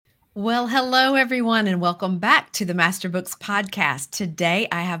Well, hello, everyone, and welcome back to the Master Books podcast. Today,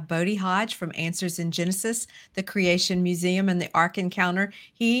 I have Bodie Hodge from Answers in Genesis, the Creation Museum, and the Ark Encounter.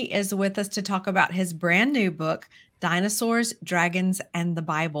 He is with us to talk about his brand new book, Dinosaurs, Dragons, and the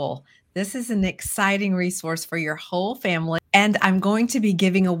Bible. This is an exciting resource for your whole family. And I'm going to be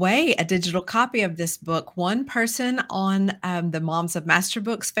giving away a digital copy of this book. One person on the Moms of Master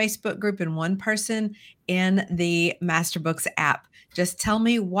Books Facebook group and one person in the Master Books app. Just tell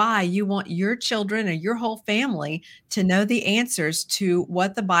me why you want your children or your whole family to know the answers to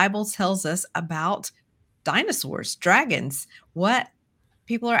what the Bible tells us about dinosaurs, dragons, what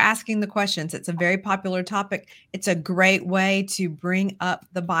people are asking the questions. It's a very popular topic. It's a great way to bring up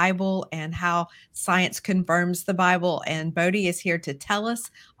the Bible and how science confirms the Bible. And Bodie is here to tell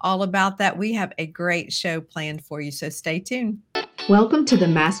us all about that. We have a great show planned for you, so stay tuned. Welcome to the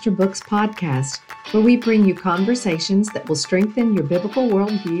Master Books podcast, where we bring you conversations that will strengthen your biblical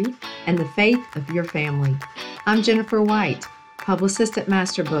worldview and the faith of your family. I'm Jennifer White, publicist at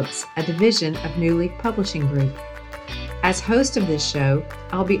Master Books, a division of New Leaf Publishing Group. As host of this show,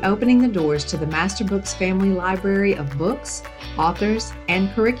 I'll be opening the doors to the Master Books family library of books, authors,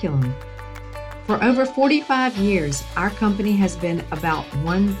 and curriculum. For over 45 years, our company has been about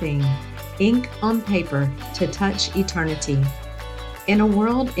one thing: ink on paper to touch eternity. In a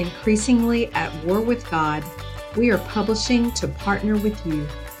world increasingly at war with God, we are publishing to partner with you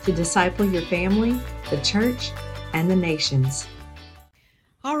to disciple your family, the church, and the nations.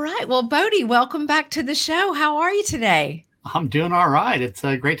 All right. Well, Bodie, welcome back to the show. How are you today? I'm doing all right. It's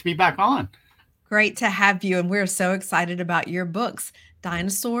great to be back on. Great to have you. And we're so excited about your books,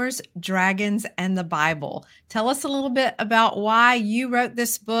 Dinosaurs, Dragons, and the Bible. Tell us a little bit about why you wrote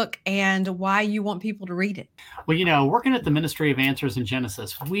this book and why you want people to read it. Well, working at the Ministry of Answers in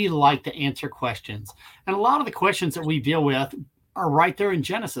Genesis, we like to answer questions. And a lot of the questions that we deal with are right there in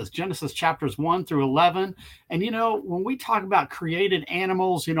Genesis chapters 1 through 11. And, when we talk about created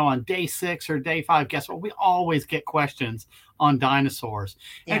animals, on day 6 or day 5, guess what? We always get questions on dinosaurs.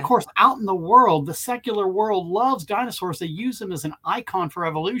 Yeah. And of course, out in the world, the secular world loves dinosaurs. They use them as an icon for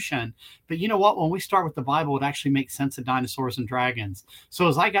evolution. But you know what? When we start with the Bible, it actually makes sense of dinosaurs and dragons. So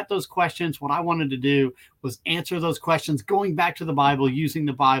as I got those questions, what I wanted to do was answer those questions, going back to the Bible, using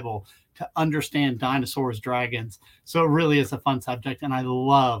the Bible to understand dinosaurs, dragons. So it really is a fun subject, and I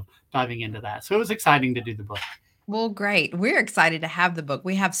love diving into that. So it was exciting to do the book. Well, great. We're excited to have the book.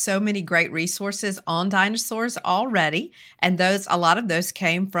 We have so many great resources on dinosaurs already. And a lot of those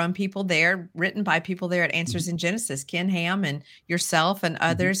came from people there, written by people there at Answers in Genesis, Ken Ham and yourself and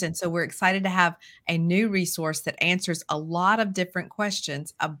others. And so we're excited to have a new resource that answers a lot of different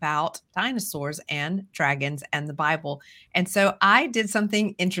questions about dinosaurs and dragons and the Bible. And so I did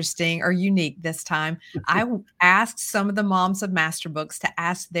something interesting or unique this time. I asked some of the moms of Master Books to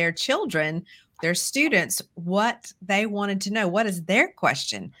ask their children, their students, what they wanted to know. What is their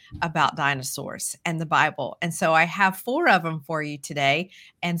question about dinosaurs and the Bible? And so I have 4 of them for you today.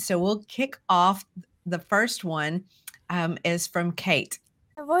 And so we'll kick off. The first one is from Kate.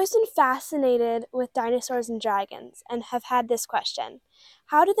 I've always been fascinated with dinosaurs and dragons and have had this question.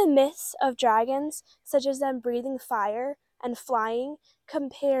 How do the myths of dragons, such as them breathing fire and flying,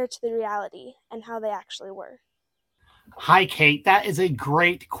 compare to the reality and how they actually were? Hi, Kate. That is a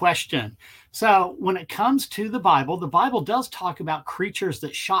great question. So when it comes to the Bible does talk about creatures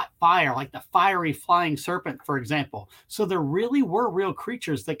that shot fire, like the fiery flying serpent, for example. So there really were real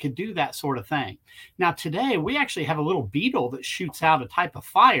creatures that could do that sort of thing. Now, today, we actually have a little beetle that shoots out a type of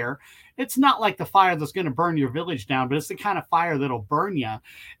fire. It's not like the fire that's going to burn your village down, but it's the kind of fire that'll burn you.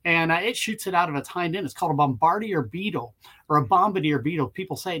 And it shoots it out of its hind end. It's called a bombardier beetle or a bombardier beetle.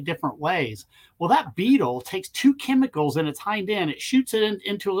 People say it different ways. Well, that beetle takes 2 chemicals in its hind end. It shoots it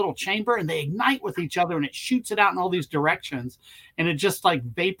into a little chamber, and they ignite with each other, and it shoots it out in all these directions. And it just like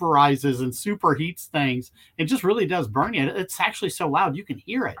vaporizes and superheats things. It just really does burn you. It's actually so loud you can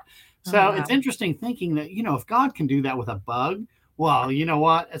hear it. So It's interesting thinking that, if God can do that with a bug, well, you know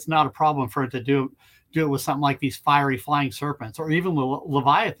what? It's not a problem for it to do it with something like these fiery flying serpents, or even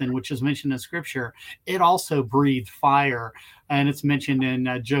Leviathan, which is mentioned in Scripture. It also breathed fire, and it's mentioned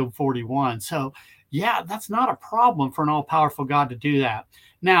in Job 41. So, yeah, that's not a problem for an all-powerful God to do that.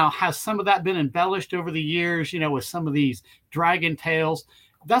 Now, has some of that been embellished over the years, with some of these dragon tales?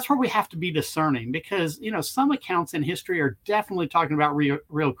 That's where we have to be discerning, because, some accounts in history are definitely talking about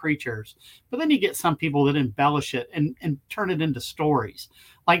real creatures. But then you get some people that embellish it and turn it into stories.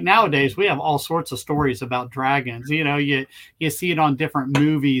 Like nowadays, we have all sorts of stories about dragons. You see it on different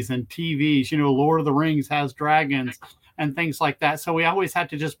movies and TVs. Lord of the Rings has dragons and things like that. So we always have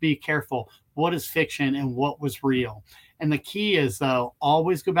to just be careful. What is fiction and what was real? And the key is, though,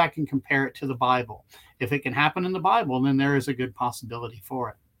 always go back and compare it to the Bible. If it can happen in the Bible, then there is a good possibility for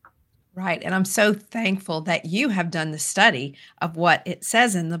it. Right. And I'm so thankful that you have done the study of what it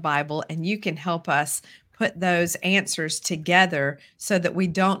says in the Bible, and you can help us put those answers together so that we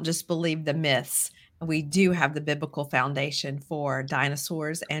don't just believe the myths. We do have the biblical foundation for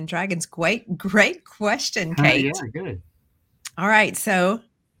dinosaurs and dragons. Great question, Yeah, Kate. good. All right. So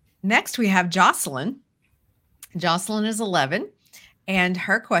next we have Jocelyn. Jocelyn is 11, and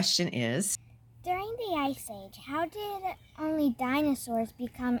her question is, during the Ice Age, how did only dinosaurs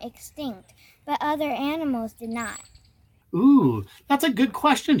become extinct, but other animals did not? Ooh, that's a good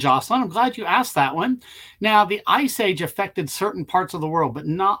question, Jocelyn. I'm glad you asked that one. Now, the Ice Age affected certain parts of the world, but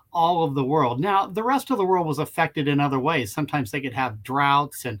not all of the world. Now, the rest of the world was affected in other ways. Sometimes they could have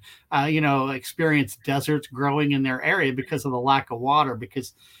droughts and, experience deserts growing in their area because of the lack of water,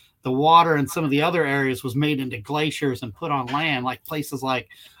 because the water in some of the other areas was made into glaciers and put on land, like places like,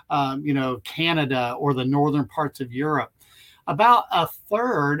 Canada or the northern parts of Europe. About a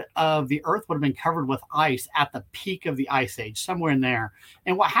third of the earth would have been covered with ice at the peak of the ice age, somewhere in there.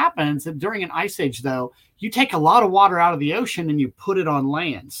 And what happens during an ice age, though, you take a lot of water out of the ocean and you put it on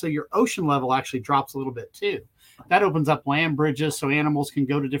land. So your ocean level actually drops a little bit too. That opens up land bridges so animals can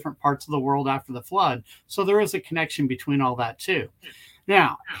go to different parts of the world after the flood. So there is a connection between all that too.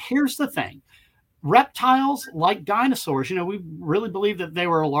 Now, here's the thing. Reptiles, like dinosaurs, we really believe that they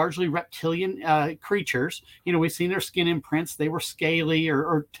were largely reptilian creatures. We've seen their skin imprints. They were scaly,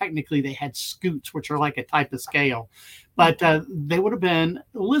 or technically they had scutes, which are like a type of scale. But they would have been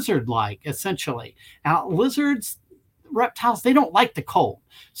lizard-like, essentially. Now, lizards, reptiles, they don't like the cold.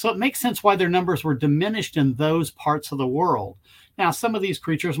 So it makes sense why their numbers were diminished in those parts of the world. Now, some of these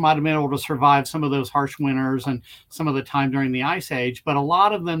creatures might have been able to survive some of those harsh winters and some of the time during the Ice Age, but a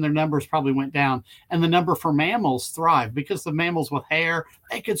lot of them, their numbers probably went down. And the number for mammals thrived because the mammals with hair,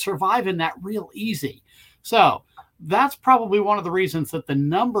 they could survive in that real easy. So that's probably one of the reasons that the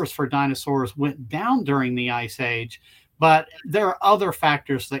numbers for dinosaurs went down during the Ice Age. But there are other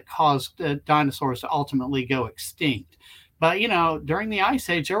factors that caused dinosaurs to ultimately go extinct. But, during the Ice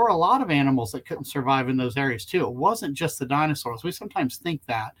Age, there were a lot of animals that couldn't survive in those areas, too. It wasn't just the dinosaurs. We sometimes think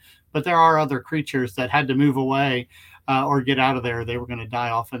that, but there are other creatures that had to move away or get out of there. They were going to die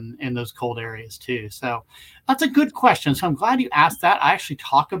off in those cold areas, too. So that's a good question. So I'm glad you asked that. I actually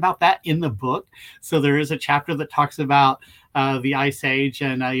talk about that in the book. So there is a chapter that talks about the Ice Age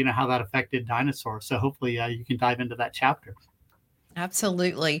and, how that affected dinosaurs. So hopefully you can dive into that chapter.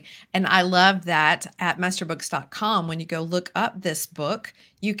 Absolutely. And I love that at masterbooks.com, when you go look up this book,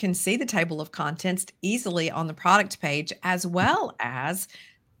 you can see the table of contents easily on the product page, as well as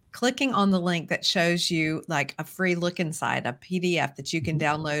clicking on the link that shows you like a free look inside, a PDF that you can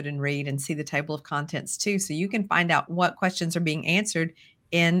download and read and see the table of contents too. So you can find out what questions are being answered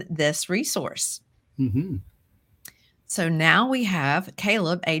in this resource. Mm-hmm. So now we have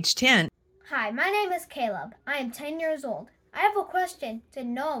Caleb, age 10. Hi, my name is Caleb. I am 10 years old. I have a question. Did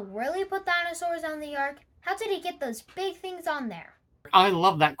Noah really put dinosaurs on the ark? How did he get those big things on there? I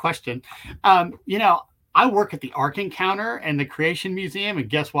love that question. I work at the Ark Encounter and the Creation Museum, and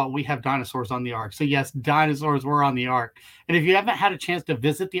guess what? We have dinosaurs on the ark. So yes, dinosaurs were on the ark. And if you haven't had a chance to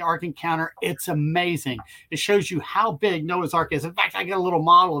visit the Ark Encounter, it's amazing. It shows you how big Noah's Ark is. In fact, I got a little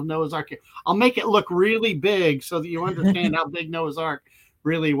model of Noah's Ark here. I'll make it look really big so that you understand how big Noah's Ark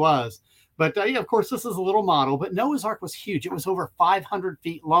really was. But of course, this is a little model, but Noah's Ark was huge. It was over 500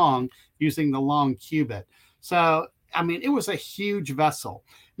 feet long using the long cubit. So, it was a huge vessel.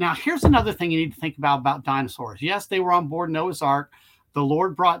 Now, here's another thing you need to think about dinosaurs. Yes, they were on board Noah's Ark. The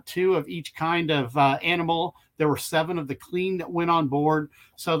Lord brought 2 of each kind of animal. There were 7 of the clean that went on board.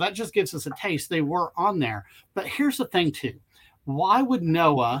 So that just gives us a taste. They were on there. But here's the thing, too. Why would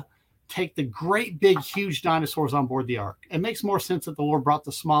Noah take the great, big, huge dinosaurs on board the ark? It makes more sense that the Lord brought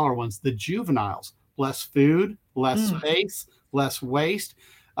the smaller ones, the juveniles. Less food, less space, less waste.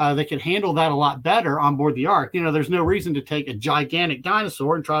 They could handle that a lot better on board the ark. There's no reason to take a gigantic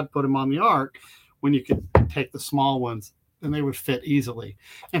dinosaur and try to put him on the ark when you could take the small ones and they would fit easily.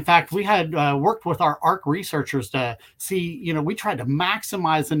 In fact, we had worked with our ark researchers to see, we tried to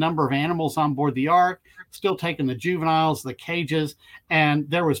maximize the number of animals on board the ark, still taking the juveniles, the cages, and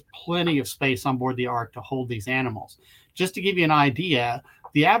there was plenty of space on board the ark to hold these animals. Just to give you an idea,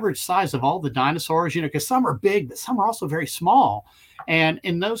 the average size of all the dinosaurs, because some are big, but some are also very small. And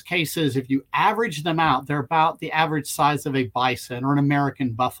in those cases, if you average them out, they're about the average size of a bison or an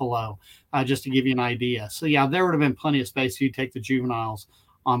American buffalo, just to give you an idea. So yeah, there would have been plenty of space if you take the juveniles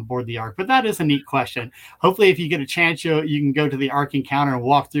on board the ark. But that is a neat question. Hopefully, if you get a chance, you can go to the Ark Encounter and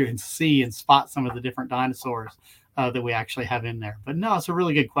walk through and see and spot some of the different dinosaurs that we actually have in there. But no, it's a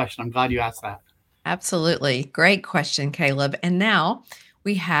really good question. I'm glad you asked that. Absolutely. Great question, Caleb. And now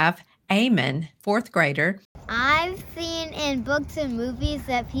we have Eamon, fourth grader. I've seen in books and movies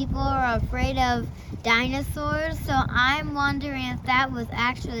that people are afraid of dinosaurs, so I'm wondering if that was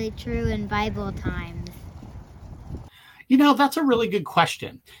actually true in Bible times. That's a really good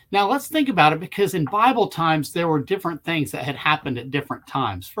question. Now, let's think about it, because in Bible times, there were different things that had happened at different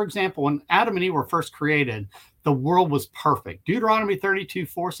times. For example, when Adam and Eve were first created, the world was perfect. Deuteronomy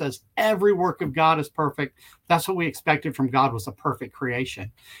 32:4 says, every work of God is perfect. That's what we expected from God, was a perfect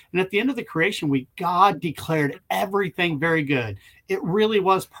creation. And at the end of the creation week, God declared everything very good. It really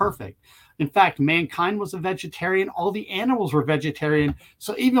was perfect. In fact, mankind was a vegetarian. All the animals were vegetarian.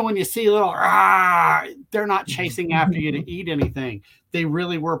 So even when you see a little, they're not chasing after you to eat anything. They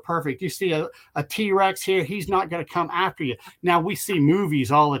really were perfect. You see a T-Rex here, he's not going to come after you. Now, we see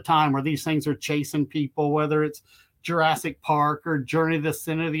movies all the time where these things are chasing people, whether it's Jurassic Park or Journey to the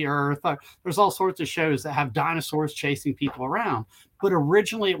Center of the Earth. There's all sorts of shows that have dinosaurs chasing people around. But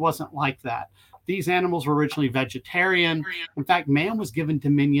originally, it wasn't like that. These animals were originally vegetarian. In fact, man was given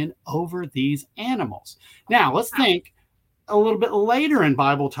dominion over these animals. Now, let's think a little bit later in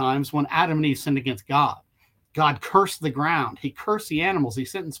Bible times, when Adam and Eve sinned against God. God cursed the ground. He cursed the animals. He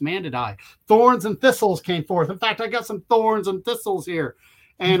sentenced man to die. Thorns and thistles came forth. In fact, I got some thorns and thistles here.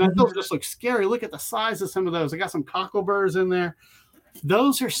 And those just look scary. Look at the size of some of those. I got some cockleburrs in there.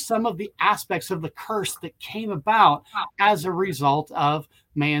 Those are some of the aspects of the curse that came about as a result of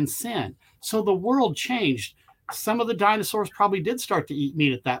man's sin. So the world changed. Some of the dinosaurs probably did start to eat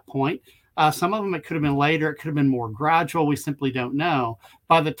meat at that point. Some of them, it could have been later. It could have been more gradual. We simply don't know.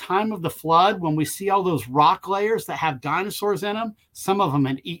 By the time of the flood, when we see all those rock layers that have dinosaurs in them, some of them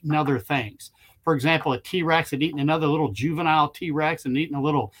had eaten other things. For example, a T-Rex had eaten another little juvenile T-Rex and eaten a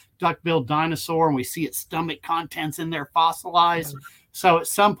little duck-billed dinosaur, and we see its stomach contents in there fossilized. So at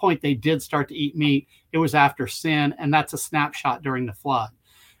some point, they did start to eat meat. It was after sin, and that's a snapshot during the flood.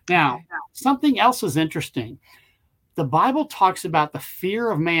 Now, something else is interesting. The Bible talks about the fear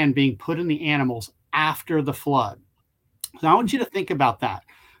of man being put in the animals after the flood. So I want you to think about that.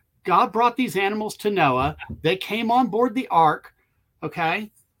 God brought these animals to Noah. They came on board the ark,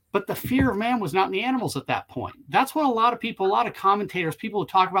 okay? But the fear of man was not in the animals at that point. That's what a lot of people, a lot of commentators, people who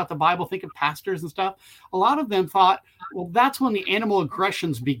talk about the Bible, think of pastors and stuff. A lot of them thought, well, that's when the animal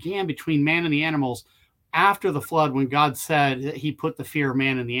aggressions began between man and the animals, after the flood, when God said that he put the fear of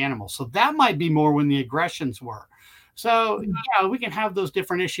man in the animals. So that might be more when the aggressions were. So, yeah, we can have those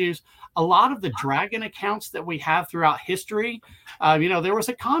different issues. A lot of the dragon accounts that we have throughout history, there was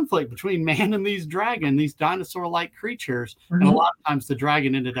a conflict between man and these dinosaur-like creatures. And a lot of times the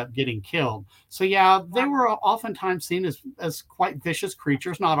dragon ended up getting killed. So, yeah, they were oftentimes seen as quite vicious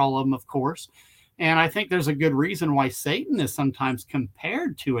creatures. Not all of them, of course. And I think there's a good reason why Satan is sometimes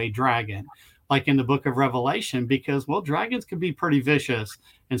compared to a dragon, like in the book of Revelation, because, well, dragons could be pretty vicious,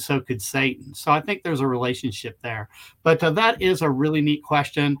 and so could Satan. So I think there's a relationship there. But that is a really neat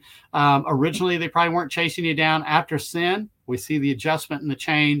question. Originally, they probably weren't chasing you down. After sin, we see the adjustment and the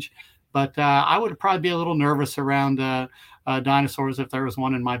change. But I would probably be a little nervous around dinosaurs if there was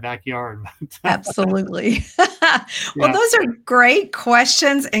one in my backyard. Absolutely. Well, those are great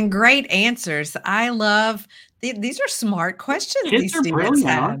questions and great answers. I love these are smart questions. Kids these are students brilliant,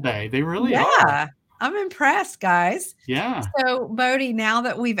 have. aren't they? They really are. Yeah, I'm impressed, guys. Yeah. So, Bodie, now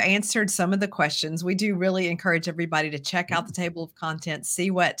that we've answered some of the questions, we do really encourage everybody to check out the table of contents,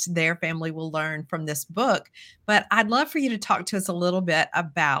 see what their family will learn from this book. But I'd love for you to talk to us a little bit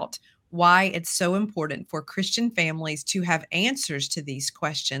about why it's so important for Christian families to have answers to these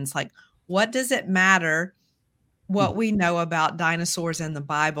questions. Like, what does it matter what we know about dinosaurs in the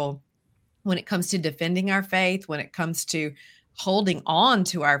Bible when it comes to defending our faith, when it comes to holding on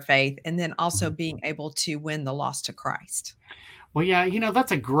to our faith, and then also being able to win the lost to Christ? Well, yeah,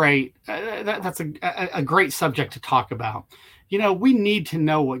 that's a great a great subject to talk about. We need to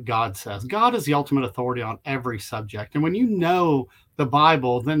know what God says. God is the ultimate authority on every subject. And when you know the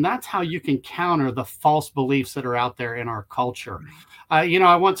Bible, then that's how you can counter the false beliefs that are out there in our culture.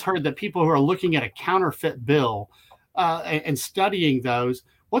 I once heard that people who are looking at a counterfeit bill and studying those,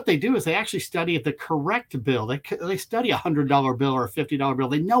 what they do is they actually study the correct bill. They study a $100 bill or a $50 bill.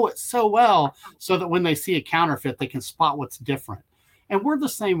 They know it so well so that when they see a counterfeit, they can spot what's different. And we're the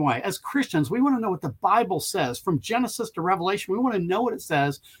same way. As Christians, we want to know what the Bible says. From Genesis to Revelation, we want to know what it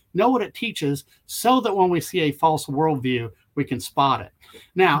says, know what it teaches, so that when we see a false worldview, we can spot it.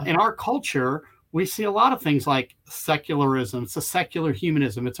 Now, in our culture, we see a lot of things like secularism. It's a secular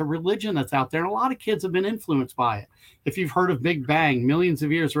humanism. It's a religion that's out there, and a lot of kids have been influenced by it. If you've heard of Big Bang, millions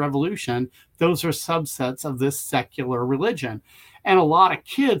of years of evolution, those are subsets of this secular religion. And a lot of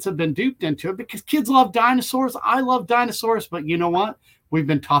kids have been duped into it because kids love dinosaurs. I love dinosaurs, but you know what? We've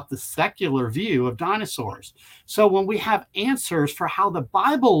been taught the secular view of dinosaurs. So when we have answers for how the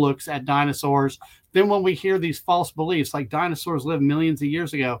Bible looks at dinosaurs, then when we hear these false beliefs like dinosaurs lived millions of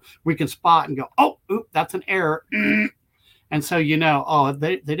years ago, we can spot and go, oh, oop, that's an error. And so,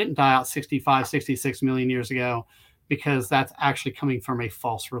 they didn't die out 65, 66 million years ago, because that's actually coming from a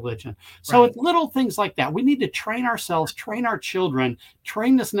false religion. So It's little things like that. We need to train ourselves, train our children,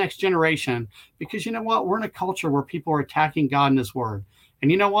 train this next generation, because you know what? We're in a culture where people are attacking God and his word. And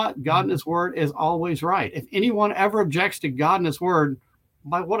you know what? God and his word is always right. If anyone ever objects to God and his word,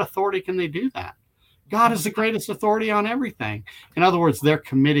 by what authority can they do that? God is the greatest authority on everything. In other words, they're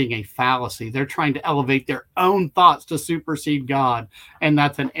committing a fallacy. They're trying to elevate their own thoughts to supersede God. And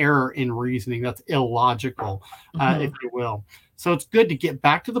that's an error in reasoning. That's illogical, if you will. So it's good to get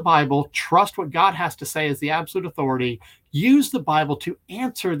back to the Bible, trust what God has to say as the absolute authority, use the Bible to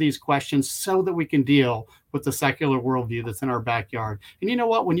answer these questions so that we can deal with the secular worldview that's in our backyard. And you know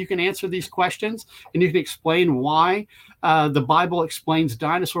what? When you can answer these questions and you can explain why the Bible explains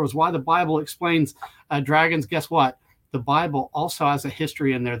dinosaurs, why the Bible explains dragons, guess what? The Bible also has a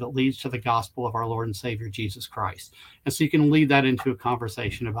history in there that leads to the gospel of our Lord and Savior, Jesus Christ. And so you can lead that into a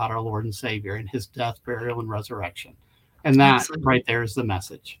conversation about our Lord and Savior and his death, burial, and resurrection. And that right there is the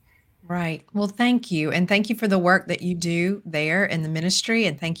message. Right. Well, thank you. And thank you for the work that you do there in the ministry.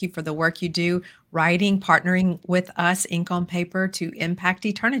 And thank you for the work you do writing, partnering with us, ink on paper, to impact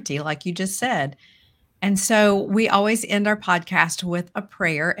eternity, like you just said. And so we always end our podcast with a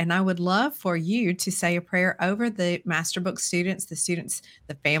prayer. And I would love for you to say a prayer over the Master Book students,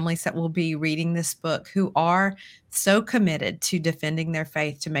 the families that will be reading this book, who are so committed to defending their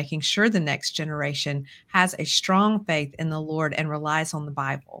faith, to making sure the next generation has a strong faith in the Lord and relies on the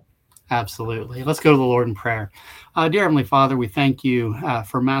Bible. Absolutely. Let's go to the Lord in prayer. Dear Heavenly Father, we thank you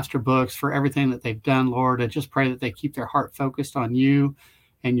for Master Books, for everything that they've done, Lord. I just pray that they keep their heart focused on you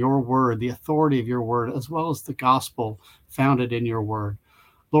and your word, the authority of your word, as well as the gospel founded in your word.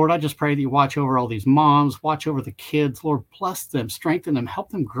 Lord, I just pray that you watch over all these moms, watch over the kids. Lord, bless them, strengthen them,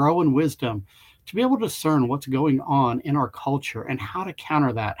 help them grow in wisdom to be able to discern what's going on in our culture and how to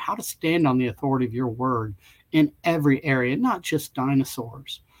counter that, how to stand on the authority of your word in every area, not just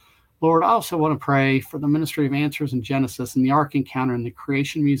dinosaurs. Lord, I also want to pray for the Ministry of Answers in Genesis and the Ark Encounter and the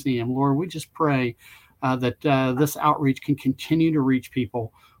Creation Museum. Lord, we just pray that this outreach can continue to reach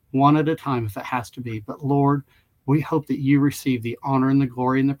people one at a time if it has to be. But Lord, we hope that you receive the honor and the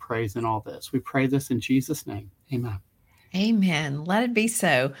glory and the praise in all this. We pray this in Jesus' name. Amen. Amen. Let it be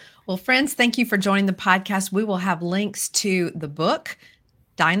so. Well, friends, thank you for joining the podcast. We will have links to the book,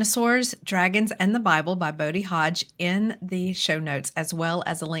 Dinosaurs, Dragons, and the Bible by Bodie Hodge in the show notes, as well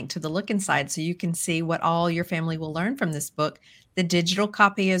as a link to the Look Inside so you can see what all your family will learn from this book. The digital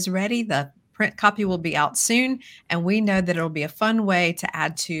copy is ready. The print copy will be out soon, and we know that it'll be a fun way to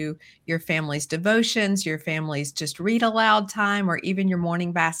add to your family's devotions, your family's just read aloud time, or even your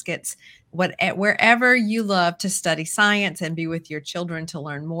morning baskets. Wherever you love to study science and be with your children to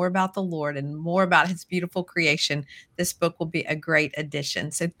learn more about the Lord and more about his beautiful creation, this book will be a great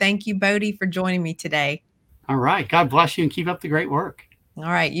addition. So thank you, Bodie, for joining me today. All right. God bless you and keep up the great work. All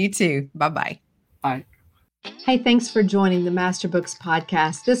right. You too. Bye-bye. Bye. Hey, thanks for joining the Master Books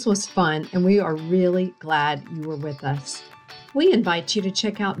podcast. This was fun, and we are really glad you were with us. We invite you to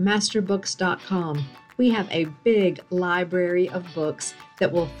check out masterbooks.com. We have a big library of books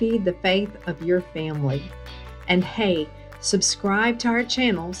that will feed the faith of your family. And hey, subscribe to our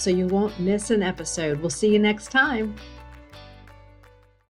channel so you won't miss an episode. We'll see you next time.